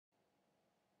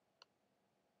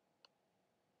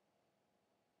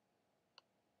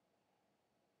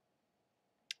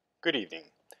Good evening.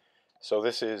 So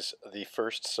this is the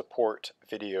first support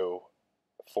video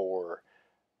for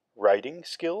writing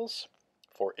skills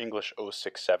for English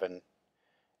 067,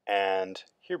 and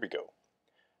here we go.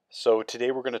 So today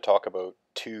we're going to talk about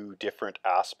two different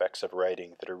aspects of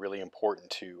writing that are really important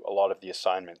to a lot of the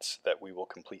assignments that we will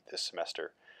complete this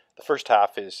semester. The first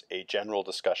half is a general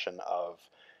discussion of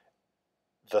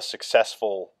the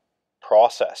successful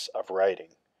process of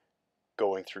writing,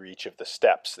 going through each of the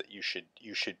steps that you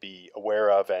should be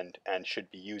aware of and should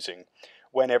be using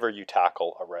whenever you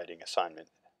tackle a writing assignment.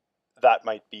 That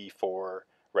might be for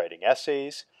writing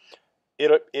essays.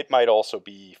 It might also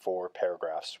be for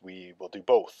paragraphs. We will do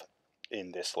both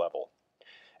in this level.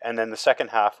 And then the second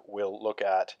half we'll look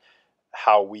at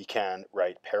how we can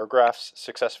write paragraphs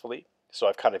successfully. So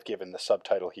I've kind of given the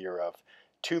subtitle here of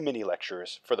 2 mini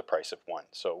lectures for the price of 1.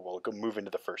 So we'll go move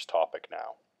into the first topic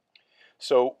now.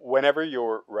 So whenever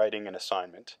you're writing an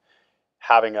assignment,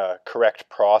 having a correct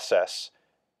process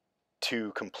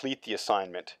to complete the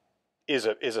assignment is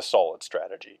a solid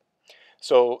strategy.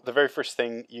 So the very first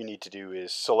thing you need to do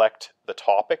is select the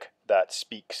topic that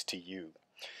speaks to you.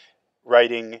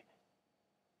 Writing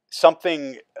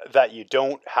something that you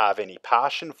don't have any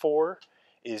passion for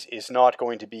is not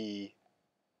going to be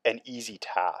an easy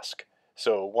task.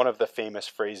 So one of the famous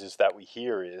phrases that we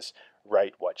hear is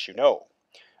write what you know.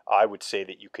 I would say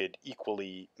that you could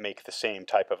equally make the same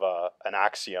type of an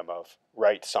axiom of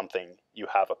write something you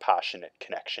have a passionate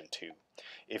connection to.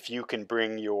 If you can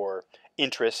bring your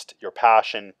interest, your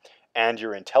passion, and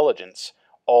your intelligence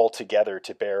all together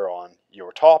to bear on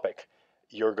your topic,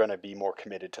 you're going to be more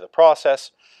committed to the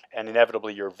process, and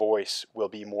inevitably your voice will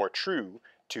be more true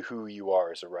to who you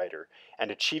are as a writer.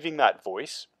 And achieving that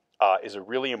voice is a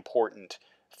really important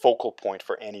focal point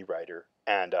for any writer.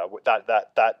 And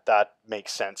that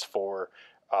makes sense for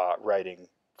writing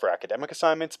for academic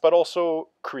assignments, but also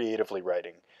creatively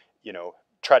writing.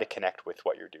 Try to connect with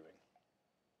what you're doing.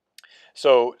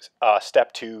 So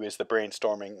step 2 is the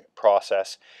brainstorming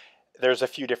process. There's a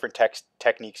few different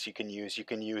techniques you can use. You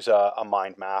can use a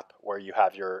mind map where you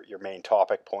have your main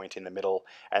topic point in the middle,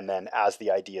 and then as the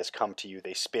ideas come to you,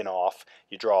 they spin off.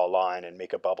 You draw a line and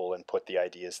make a bubble and put the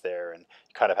ideas there, and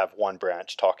you kind of have one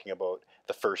branch talking about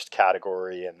the first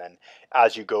category, and then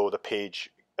as you go, the page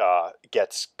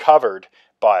gets covered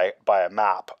by a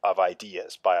map of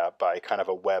ideas, by kind of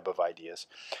a web of ideas.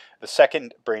 The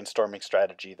second brainstorming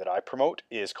strategy that I promote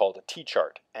is called a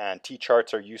T-chart, and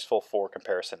T-charts are useful for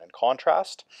comparison and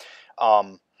contrast.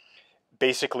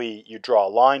 Basically, you draw a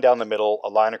line down the middle, a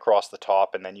line across the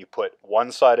top, and then you put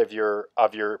one side of your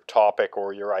topic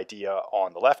or your idea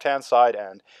on the left-hand side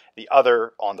and the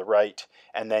other on the right,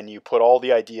 and then you put all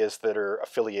the ideas that are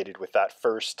affiliated with that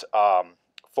first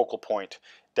focal point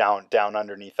down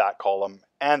underneath that column,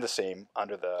 and the same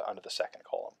under the second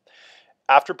column.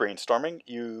 After brainstorming,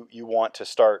 you want to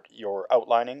start your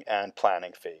outlining and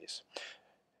planning phase.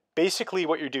 Basically,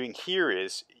 what you're doing here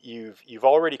is you've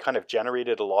already kind of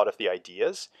generated a lot of the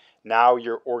ideas. Now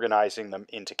you're organizing them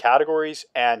into categories,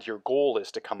 and your goal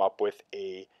is to come up with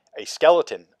a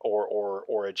skeleton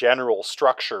or a general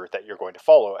structure that you're going to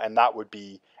follow, and that would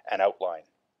be an outline.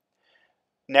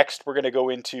 Next, we're going to go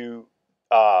into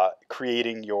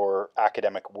creating your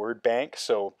academic word bank.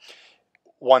 So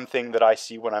one thing that I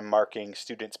see when I'm marking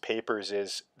students' papers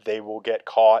is they will get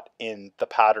caught in the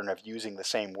pattern of using the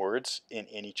same words in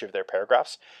each of their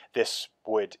paragraphs. This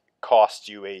would cost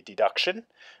you a deduction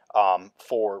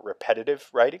for repetitive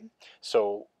writing.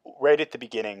 So right at the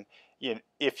beginning,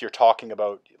 if you're talking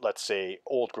about, let's say,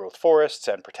 old growth forests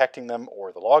and protecting them,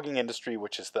 or the logging industry,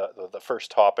 which is the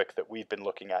first topic that we've been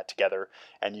looking at together,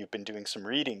 and you've been doing some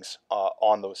readings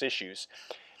on those issues,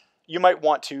 you might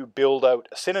want to build out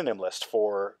a synonym list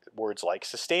for words like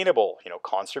sustainable,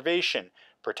 conservation,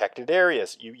 protected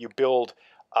areas. You build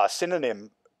a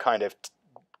synonym kind of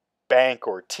bank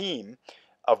or team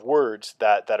of words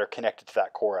that are connected to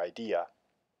that core idea.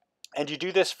 And you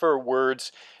do this for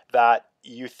words that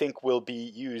you think will be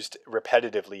used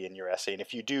repetitively in your essay. And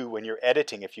if you do, when you're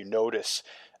editing, if you notice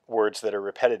words that are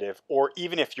repetitive, or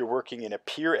even if you're working in a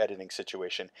peer editing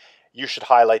situation, you should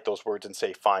highlight those words and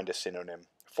say, find a synonym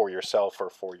for yourself or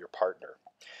for your partner.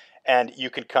 And you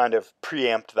can kind of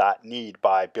preempt that need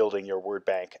by building your word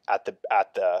bank at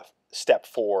the step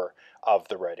 4 of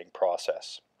the writing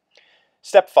process.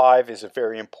 Step 5 is a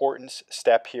very important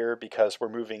step here because we're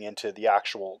moving into the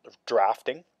actual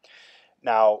drafting.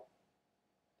 Now,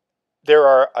 there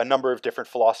are a number of different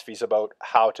philosophies about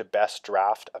how to best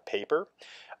draft a paper.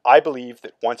 I believe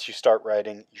that once you start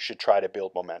writing, you should try to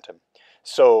build momentum.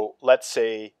 So let's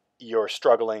say you're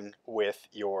struggling with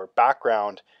your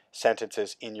background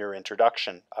sentences in your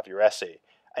introduction of your essay.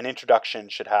 An introduction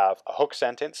should have a hook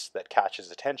sentence that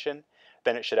catches attention.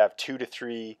 Then it should have 2 to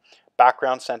 3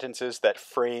 background sentences that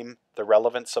frame the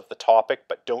relevance of the topic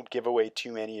but don't give away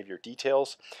too many of your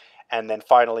details. And then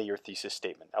finally your thesis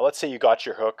statement. Now let's say you got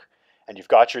your hook and you've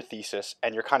got your thesis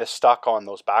and you're kind of stuck on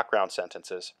those background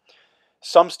sentences.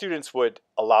 Some students would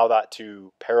allow that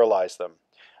to paralyze them.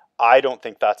 I don't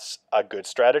think that's a good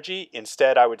strategy.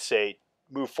 Instead, I would say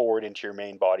move forward into your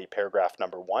main body, paragraph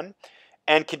number 1,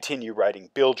 and continue writing.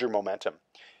 Build your momentum.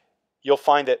 You'll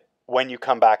find that when you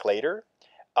come back later,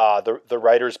 the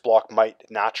writer's block might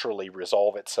naturally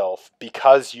resolve itself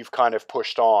because you've kind of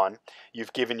pushed on,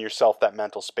 you've given yourself that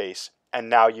mental space, and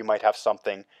now you might have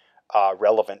something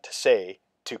relevant to say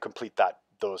to complete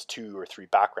those 2 or 3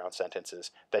 background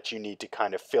sentences that you need to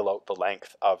kind of fill out the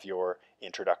length of your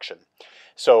introduction.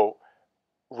 So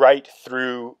write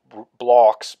through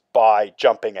blocks by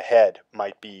jumping ahead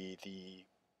might be the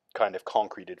kind of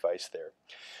concrete advice there.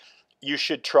 You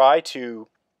should try to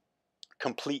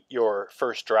complete your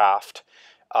first draft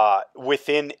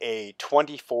within a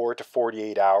 24 to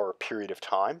 48 hour period of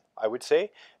time, I would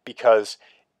say, because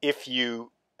if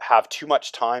you have too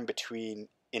much time between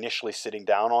initially sitting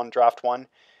down on draft 1,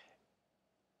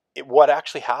 what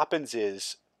actually happens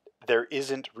is there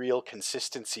isn't real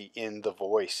consistency in the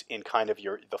voice, in kind of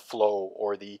the flow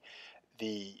or the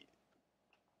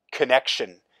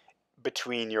connection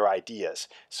between your ideas.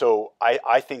 So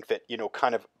I think that,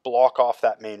 kind of block off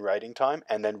that main writing time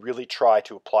and then really try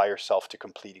to apply yourself to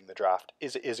completing the draft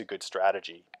is a good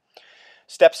strategy.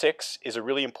 Step 6 is a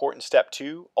really important step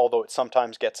too, although it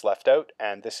sometimes gets left out,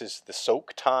 and this is the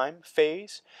soak time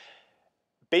phase.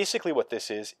 Basically what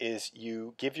this is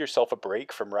you give yourself a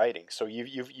break from writing. So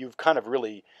you've kind of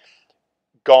really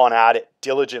gone at it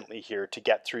diligently here to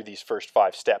get through these first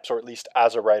 5 steps, or at least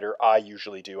as a writer I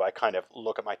usually do. I kind of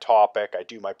look at my topic, I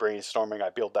do my brainstorming,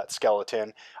 I build that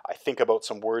skeleton, I think about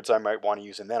some words I might want to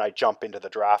use, and then I jump into the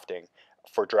drafting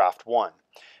for draft 1.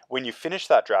 When you finish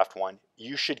that draft 1,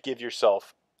 you should give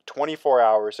yourself 24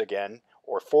 hours again,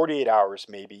 or 48 hours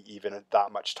maybe, even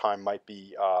that much time might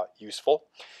be useful,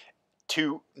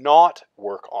 to not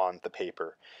work on the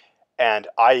paper. And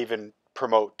I even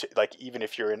promote, like, even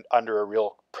if you're under a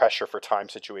real pressure for time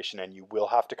situation and you will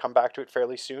have to come back to it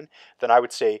fairly soon, then I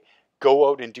would say go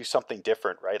out and do something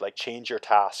different, right? Like change your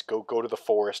task, go to the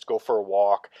forest, go for a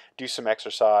walk, do some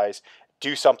exercise,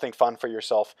 do something fun for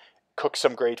yourself, cook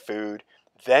some great food,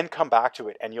 then come back to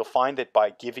it. And you'll find that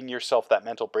by giving yourself that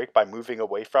mental break, by moving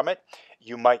away from it,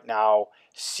 you might now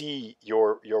see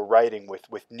your writing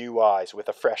with new eyes, with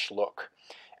a fresh look.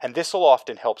 And this will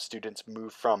often help students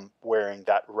move from wearing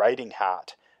that writing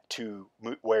hat to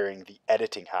wearing the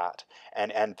editing hat.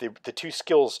 And the 2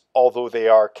 skills, although they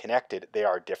are connected, they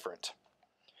are different.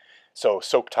 So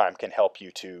soak time can help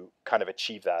you to kind of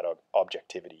achieve that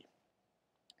objectivity.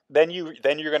 Then you're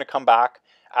going to come back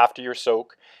after your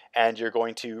soak and you're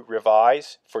going to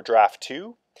revise for draft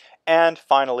 2. And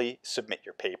finally, submit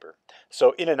your paper.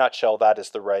 So in a nutshell, that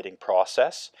is the writing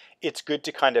process. It's good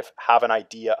to kind of have an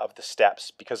idea of the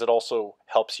steps because it also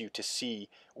helps you to see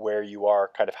where you are,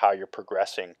 kind of how you're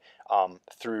progressing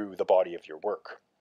through the body of your work.